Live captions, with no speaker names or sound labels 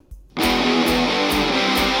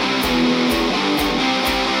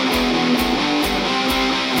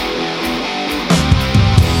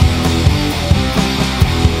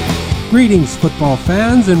Greetings, football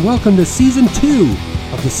fans, and welcome to Season 2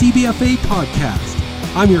 of the CBFA podcast.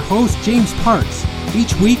 I'm your host, James Parks.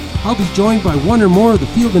 Each week, I'll be joined by one or more of the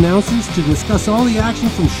field announcers to discuss all the action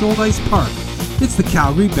from Shoaldice Park. It's the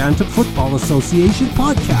Calgary Bantam Football Association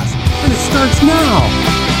podcast, and it starts now!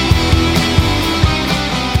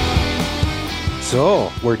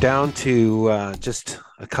 So, we're down to just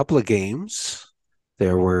a couple of games.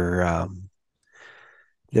 There were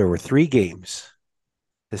 3 games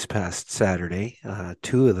this past Saturday.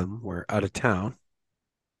 2 of them were out of town.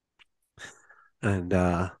 And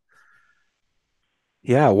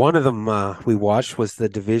one of them we watched was the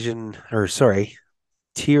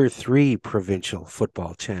Tier 3 Provincial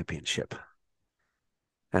Football Championship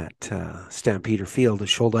at Stampeder Field at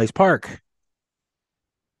Shoaldice Park.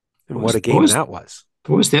 And what a game that was.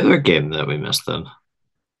 What was the other game that we missed then?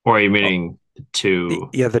 Or are you meaning the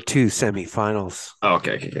 2? Yeah, the 2 semifinals. Oh,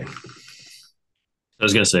 okay. I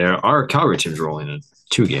was going to say, our Calgary team's rolling in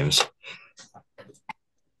 2 games.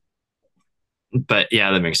 But yeah,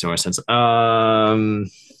 that makes so much sense. It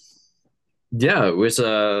was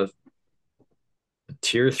a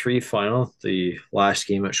Tier 3 final, the last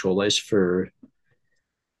game at Shoaldice for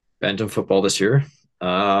Bantam football this year.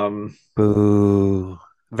 Boo.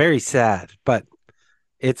 Very sad, but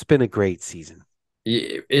it's been a great season.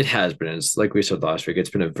 It has been. It's like we said last week, it's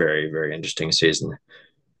been a very, very interesting season.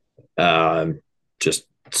 Just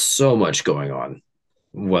so much going on,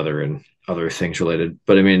 weather and other things related.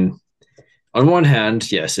 But I mean, on one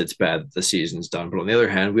hand, yes, it's bad that the season's done. But on the other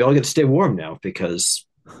hand, we all get to stay warm now because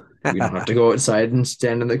we don't have to go outside and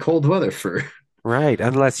stand in the cold weather for right,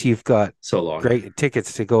 unless you've got so long. Great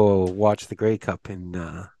tickets to go watch the Grey Cup in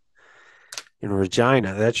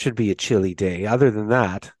Regina. That should be a chilly day. Other than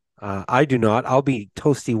that, I do not. I'll be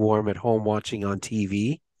toasty warm at home watching on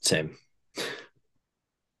TV. Same.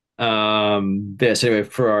 Yes, anyway,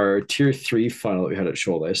 for our Tier 3 final that we had at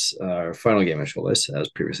Shoaldice, our final game at Shoaldice, as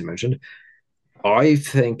previously mentioned, I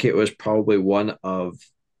think it was probably one of,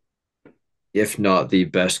 if not the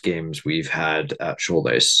best games we've had at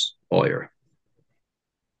Shoaldice all year.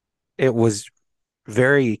 It was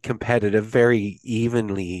very competitive, very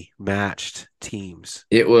evenly matched teams.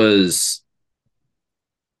 It was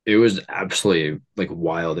absolutely like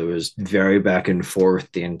wild. It was very back and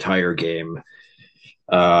forth the entire game.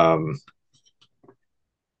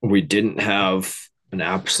 We didn't have an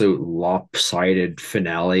absolute lopsided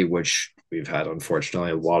finale, which we've had unfortunately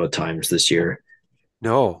a lot of times this year.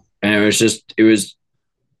 No. And it was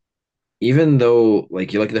even though,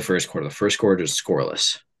 like, you look at the first quarter is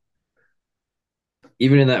scoreless.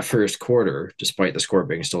 Even in that first quarter, despite the score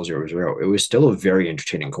being still 0-0, it was still a very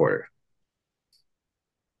entertaining quarter.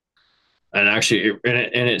 And actually,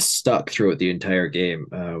 it stuck throughout the entire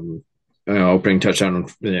game. Opening touchdown,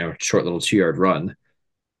 short little 2-yard run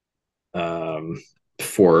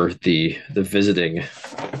for the visiting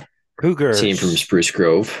Cougars team from Spruce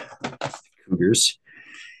Grove, Cougars,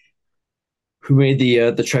 who made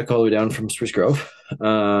the trek all the way down from Spruce Grove. They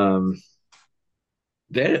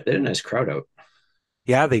had a nice crowd out.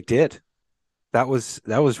 Yeah, they did. That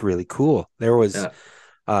was really cool. There was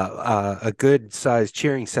a good sized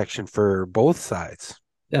cheering section for both sides.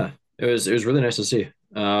 Yeah, it was really nice to see.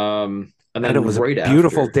 And then it was a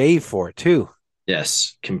beautiful day for it too.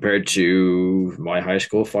 Yes, compared to my high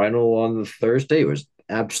school final on Thursday, it was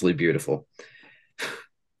absolutely beautiful.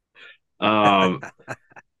 So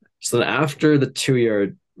then after the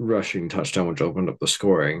 2-yard rushing touchdown, which opened up the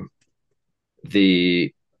scoring,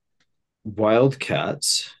 the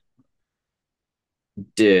Wildcats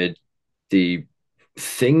did the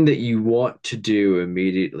thing that you want to do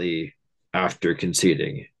immediately after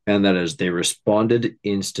conceding, and that is they responded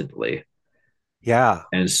instantly. Yeah.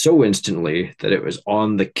 And so instantly that it was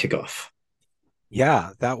on the kickoff. Yeah,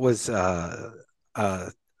 that was a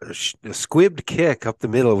squibbed kick up the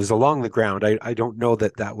middle. It was along the ground. I don't know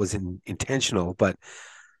that was intentional, but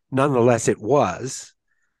nonetheless it was.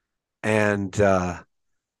 And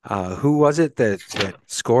who was it that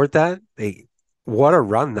scored that? What a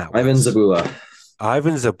run that was.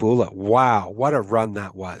 Ivan Zabula. Wow, what a run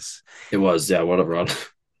that was. It was, yeah, what a run.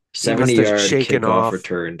 70-yard kickoff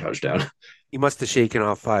return touchdown. He must have shaken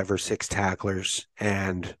off 5 or 6 tacklers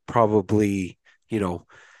and probably,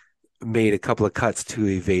 made a couple of cuts to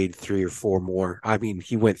evade 3 or 4 more. I mean,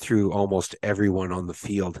 he went through almost everyone on the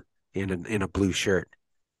field in a blue shirt.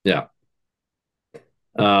 Yeah.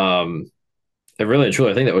 And really and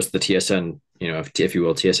truly, I think that was the TSN, if you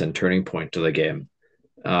will, TSN turning point to the game.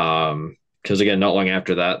 Because again, not long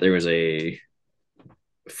after that, there was a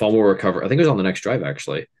fumble recovery. I think it was on the next drive,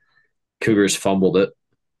 actually. Cougars fumbled it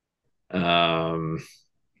on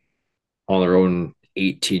their own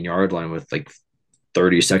 18-yard line with like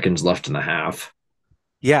 30 seconds left in the half.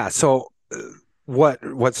 Yeah. So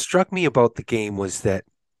what struck me about the game was that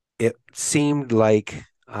it seemed like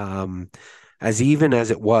as even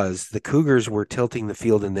as it was, the Cougars were tilting the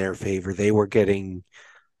field in their favor. They were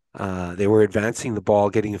advancing the ball,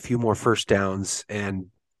 getting a few more first downs, and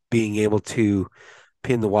being able to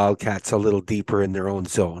pin the Wildcats a little deeper in their own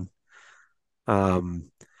zone.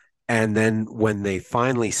 Um, and then when they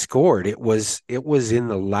finally scored, it was in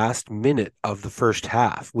the last minute of the first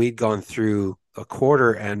half. We'd gone through a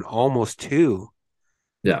quarter and almost two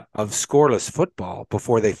Yeah. of scoreless football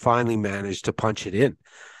before they finally managed to punch it in.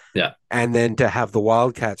 Yeah. And then to have the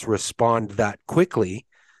Wildcats respond that quickly,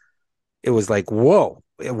 it was like, whoa.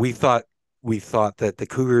 We thought that the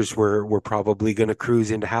Cougars were probably going to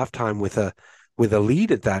cruise into halftime with a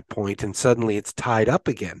lead at that point, and suddenly it's tied up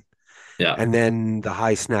again. Yeah. And then the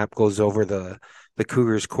high snap goes over the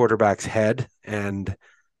Cougars quarterback's head, and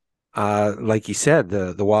like you said,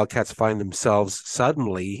 the Wildcats find themselves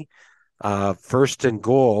suddenly first and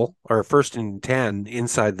goal or first and 10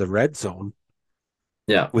 inside the red zone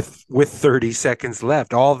Yeah. with 30 seconds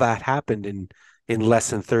left. All that happened in less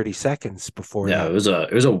than 30 seconds before Yeah. that.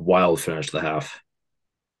 It was a wild finish to the half.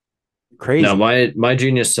 Now, Crazy. my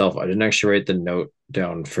genius self, I didn't actually write the note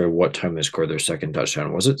down for what time they scored their second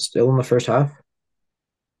touchdown. Was it still in the first half?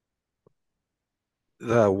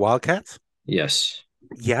 The Wildcats? Yes.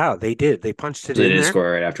 Yeah, they did. They punched it So they in did there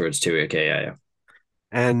score right afterwards too. Okay, yeah, yeah.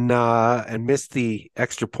 and missed the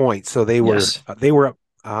extra point. So Yes. they were up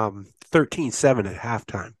 13-7 at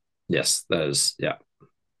halftime. Yes, that is yeah.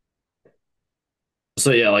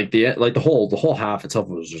 So yeah, like the whole half itself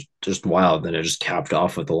was just wild. Then it just capped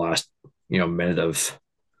off with the last, minute of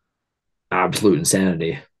absolute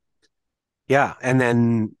insanity. Yeah, and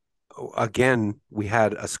then again we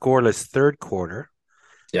had a scoreless third quarter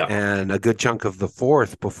Yeah. and a good chunk of the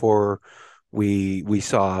fourth before we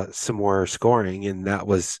saw some more scoring, and that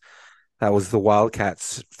was the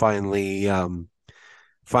Wildcats finally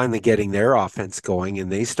getting their offense going, and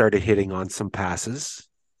they started hitting on some passes.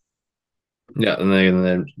 Yeah, and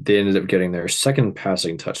then they ended up getting their second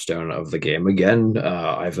passing touchdown of the game. Again,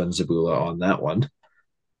 Ivan Zabula on that one.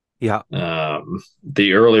 Yeah,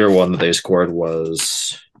 The earlier one that they scored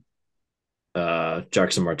was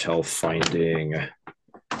Jackson Martell finding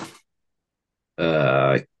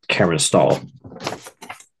uh, Cameron Stahl.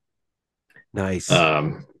 nice.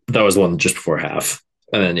 That was the one just before half.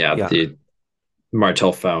 And then, yeah, Yeah, the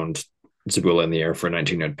Martell found Zabula in the air for a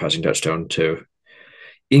 19-yard passing touchdown to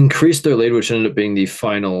increase their lead, which ended up being the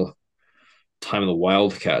final time the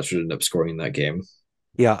Wildcats would end up scoring in that game.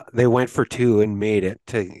 yeah, they went for two and made it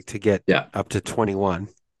to get Yeah, up to 21.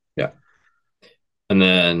 yeah. And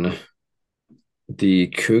then the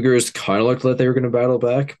Cougars kind of looked like they were going to battle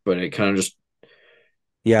back, but it kind of just in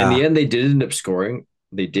the Yeah, end they did end up scoring.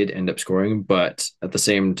 They did end up scoring, but at the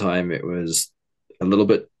same time it was a little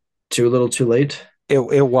bit too little, too late.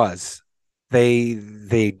 it was. They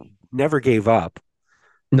never gave up,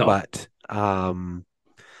 No, but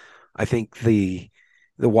I think the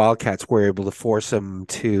Wildcats were able to force them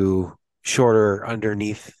to shorter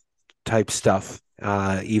underneath type stuff,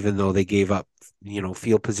 even though they gave up,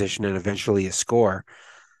 field position and eventually a score.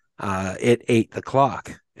 It ate the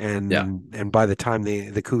clock, yeah, and by the time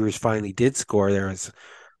the Cougars finally did score, there was,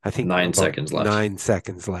 I think, nine about seconds left. 9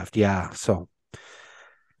 seconds left. Yeah, so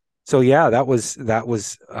yeah, that was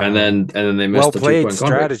And then they missed well the played 2 point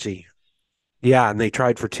convert. strategy. Yeah, and they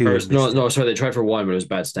tried for two Or and no, missed it. no, sorry, they tried for one, but it was a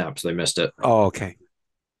bad snap, so they missed it. Oh, okay.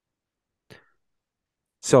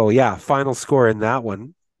 So yeah, final score in that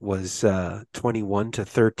one was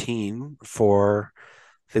 21-13 for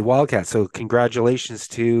the Wildcats. So congratulations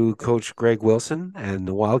to Coach Greg Wilson and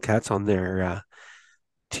the Wildcats on their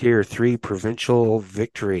Tier 3 provincial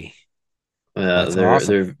victory. That's They're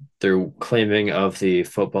awesome. they're claiming of the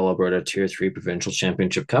Football Alberta Tier 3 Provincial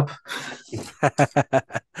Championship Cup.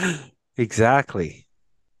 Exactly.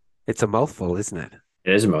 It's a mouthful, isn't it?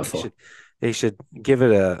 It is a They should mouthful. they should give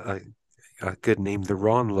it a good name, the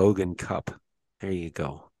Ron Logan Cup. There you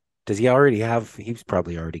go. Does he already have? He's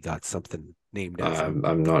probably already got something named after him.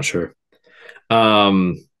 I'm not sure.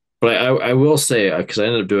 Um, but I will say because I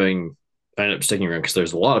ended up sticking around because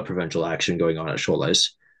there's a lot of provincial action going on at Shoalhace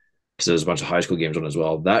because there's a bunch of high school games on as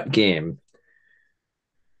well. That game,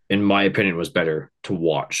 in my opinion, was better to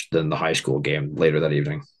watch than the high school game later that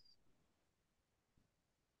evening. It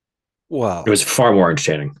Well, was far more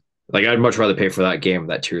entertaining. Like I'd much rather pay for that game,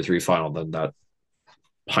 that tier three final, than that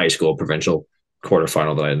high school provincial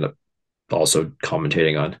quarterfinal that I ended up also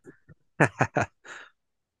commentating on.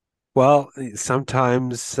 well,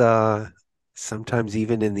 sometimes sometimes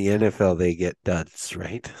even in the NFL they get duds,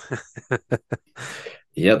 right?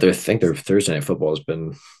 Yeah, they think their Thursday night football has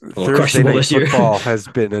been a little Thursday questionable night this year. football has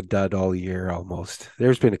been a dud all year almost.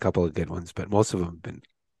 There's been a couple of good ones, but most of them have been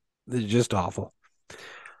they're just awful.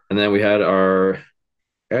 And then we had our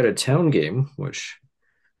out of town game, which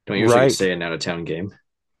don't usually Right, say an out of town game.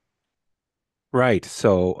 right.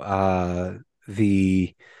 So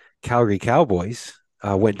the Calgary Cowboys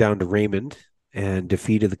went down to Raymond and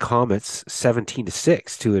defeated the Comets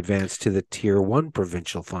 17-6 to advance to the Tier 1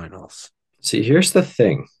 provincial finals. See, here's the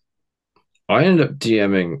thing. I ended up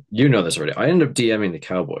DMing, you know this already. I ended up DMing the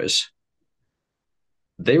Cowboys.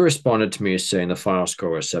 They responded to me saying the final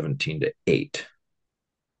score was 17-8.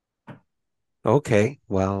 Okay,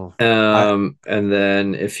 well, I And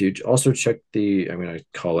then if you also check the, I mean, I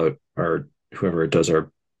call out our whoever does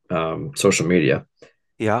our social media,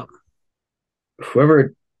 yeah.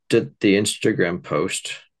 whoever did the Instagram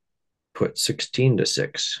post put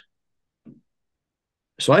 16-6.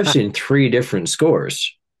 So I've seen three different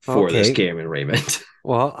scores for this Okay. game in Raymond.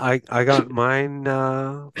 Well, I got mine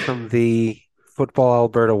from the Football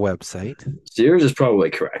Alberta website. So yours is probably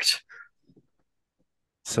correct.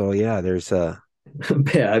 So yeah, there's a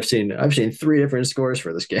Yeah, I've seen three different scores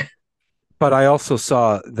for this game. but I also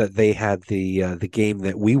saw that they had the game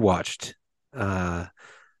that we watched uh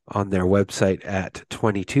on their website at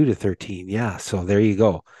 22-13. Yeah, so there you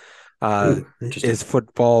go. Uh, Ooh, interesting. is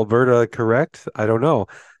Football Alberta correct? I don't know.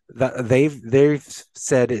 That they've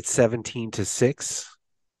said it's 17-6.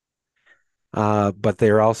 But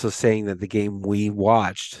they're also saying that the game we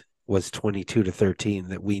watched was 22-13,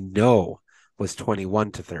 that we know was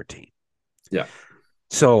 21-13. Yeah.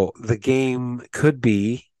 So the game could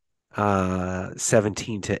be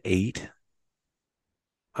 17-8.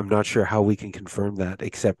 I'm not sure how we can confirm that,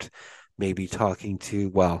 except maybe talking to,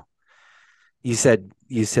 well, you said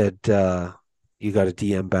you got a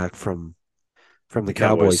DM back from The the Cowboys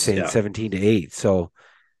Cowboys, saying yeah. 17-8. So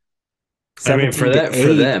I mean, for 17 to that for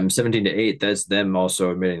 8, them, 17-8, that's them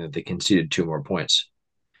also admitting that they conceded two more points,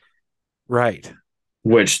 right.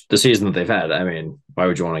 which the season that they've had, I mean, why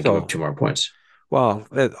would you want to give up So, two more points? well,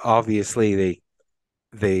 obviously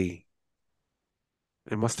they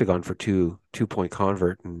it must have gone for 2 point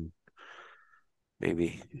convert, and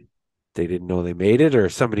maybe they didn't know they made it, or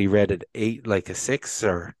somebody read it 8 like a 6,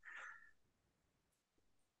 or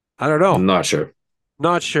I don't I'm know. not sure.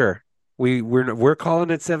 Not sure. We're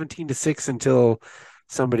calling it 17-6 until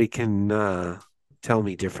somebody can tell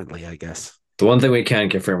me differently, I guess. The one thing we can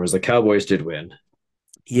confirm is the Cowboys did win,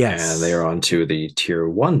 and they are Yes. on to the Tier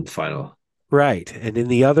 1 final. Right. And in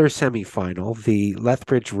the other semifinal, the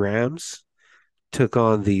Lethbridge Rams took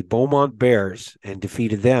on the Beaumont Bears and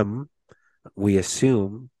defeated them, we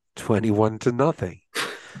assume, 21-0.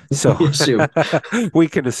 So We assume. we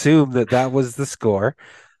can assume that that was the score,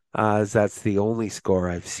 as that's the only score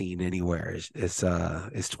I've seen anywhere is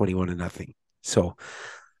 21-0. So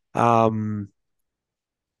um,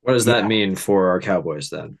 What does that yeah, mean for our Cowboys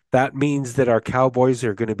then? that means that our Cowboys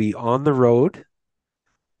are going to be on the road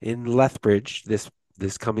in Lethbridge this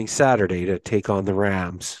coming Saturday to take on the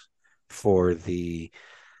Rams for the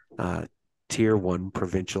uh, Tier 1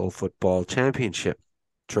 Provincial Football Championship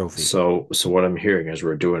trophy. So what I'm hearing is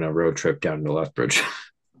we're doing a road trip down to Lethbridge.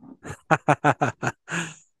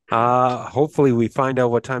 Hopefully we find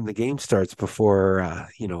out what time the game starts before,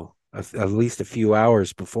 at least a few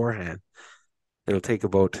hours beforehand. It'll take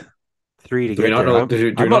about 3 to Do we get not there. know? I'm Do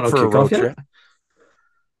we I'm not up know for a kickoff road yet? trip.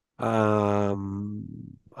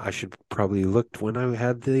 I should probably looked when I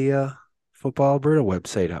had the Football Alberta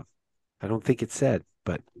website up. I don't think it said,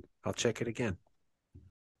 but I'll check it again.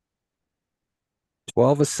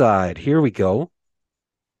 12 aside. Here we go.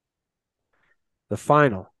 The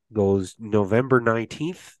final goes November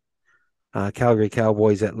 19th. Calgary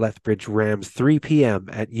Cowboys at Lethbridge Rams, 3 p.m.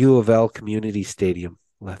 at U of L Community Stadium,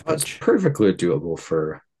 That's Lethbridge, perfectly doable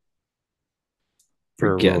for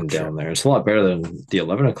for a road getting trip. down there. It's a lot better than the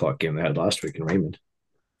 11 o'clock game they had last week in Raymond.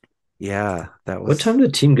 Yeah, that What time was, did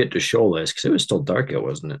the team get to Shoaless? Because it was still dark out,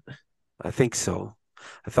 wasn't it? I think so.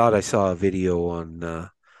 I thought I saw a video on the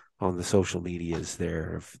social medias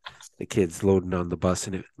there of the kids loading on the bus,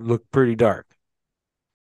 and it looked pretty dark.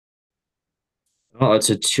 Oh, it's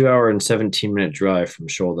a 2 hour and 17-minute drive from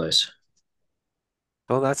Shoaless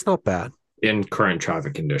Oh, that's not bad. in current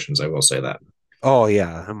traffic conditions. I will say that. Oh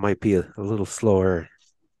yeah, it might be a little slower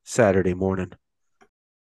Saturday morning.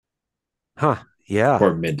 Huh. Yeah.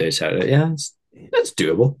 Or midday Saturday. Yeah, that's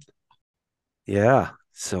doable. Yeah.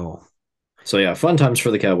 So So yeah, fun times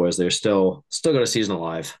for the Cowboys. They're still got a season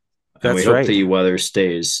alive, and we that's hope right. the weather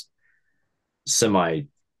stays semi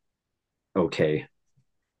okay.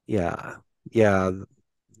 Yeah. Yeah, the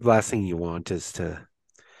last thing you want is to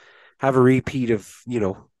have a repeat of,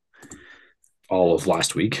 All of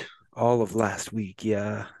last week. all of last week.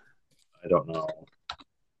 Yeah. I don't know.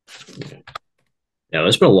 Yeah,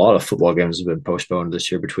 there's been a lot of football games that have been postponed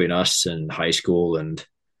this year between us and high school and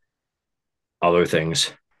other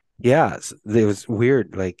things. Yeah, it was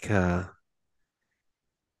weird. Like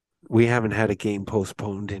we haven't had a game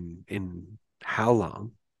postponed in how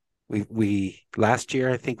long? We last year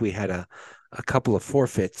I think we had a couple of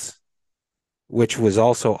forfeits, which was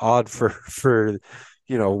also odd for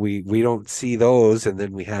we don't see those, and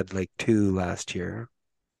then we had like two last year.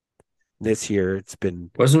 This year it's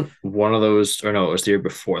been Wasn't one of those, or no, it was the year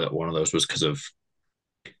before that one of those was because of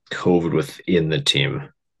COVID within the team.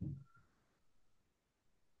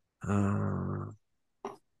 uh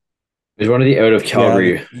It was one of the out of yeah,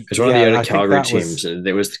 Calgary. It was one of the out yeah, of I think Calgary that teams. was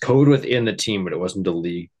There was code within the team, but it wasn't a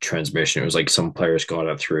league transmission. It was like some players got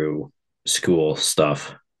it through school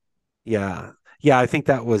stuff. yeah. Yeah, I think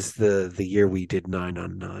that was the year we did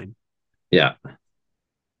 9-on-9. Yeah,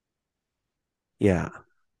 Yeah.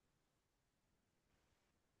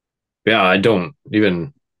 yeah. I don't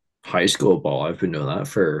even high school ball. I've been doing that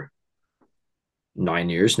for 9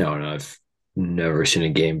 years now, and I've never seen a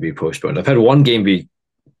game be postponed. I've had one game be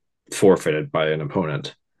forfeited by an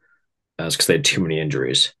opponent. That's because they had too many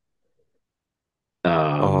injuries. Um,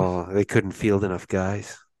 Oh, they couldn't field enough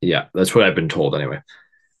guys. yeah, that's what I've been told anyway.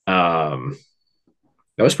 Um,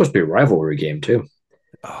 that was supposed to be a rivalry game too.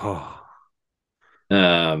 Oh,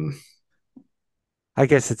 Um, I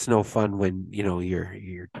guess it's no fun when,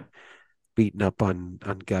 you're beating up on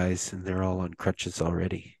guys and they're all on crutches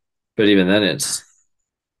already. but even then, it's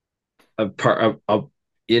a part of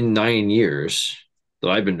in 9 years that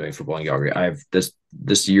I've been doing football in Calgary. I've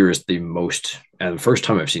this year is the most and the first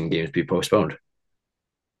time I've seen games be postponed.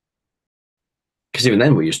 Because even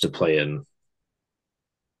then, we used to play in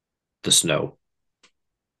the snow.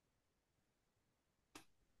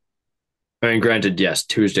 I mean, granted, yes,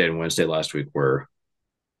 Tuesday and Wednesday last week were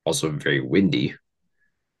also very windy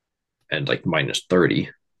and like minus 30.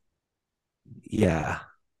 Yeah.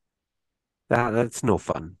 That's no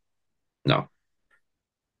fun. No.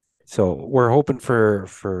 So we're hoping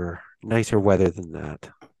for nicer weather than that.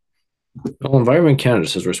 Well, Environment Canada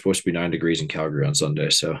says we're supposed to be 9 degrees in Calgary on Sunday,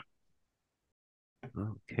 so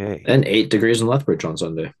Okay. and 8 degrees in Lethbridge on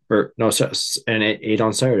Sunday. Or no, and eight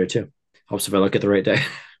on Saturday too. Helps if I look at the right day.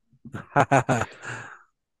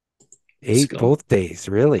 8 both days,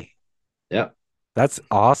 really? Yeah. That's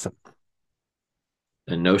awesome.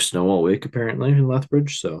 And no snow all week apparently in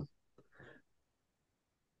Lethbridge. So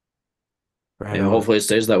Right yeah, on. hopefully it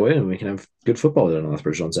stays that way and we can have good football down in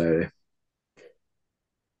Lethbridge on Saturday.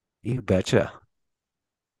 You betcha.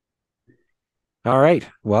 All right.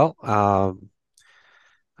 Well, I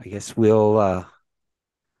guess we'll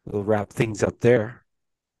wrap things up there.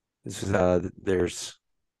 This is there's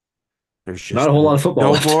Not a just whole lot of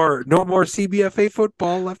football left. no more CBFA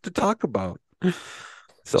football left to talk about.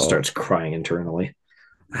 So Starts crying internally.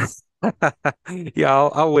 yeah,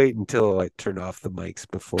 I'll wait until I turn off the mics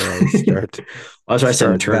before I start That's why I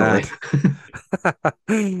said internally.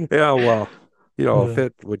 Yeah, well, if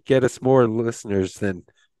it would get us more listeners, then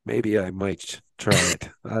maybe I might try it.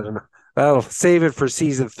 I don't know. I'll save it for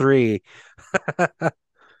season 3.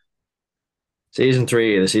 Season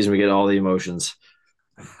 3, the season we get all the emotions.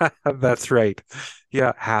 That's right.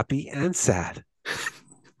 Yeah, happy and sad.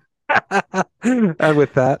 And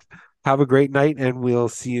with that, have a great night, and we'll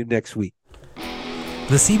see you next week.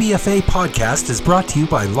 The CBFA podcast is brought to you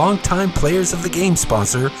by longtime players of the game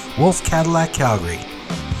sponsor, Wolf Cadillac Calgary.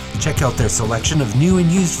 Check out their selection of new and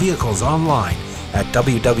used vehicles online at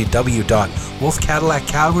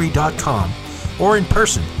www.wolfcadillaccalgary.com or in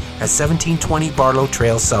person at 1720 Barlow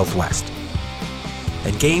Trail Southwest.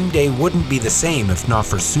 And game day wouldn't be the same if not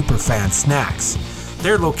for Superfan Snacks.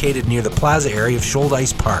 They're located near the plaza area of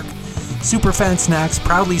Shoaldice Park. Superfan Snacks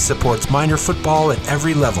proudly supports minor football at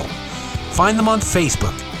every level. Find them on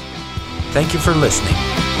Facebook. Thank you for listening.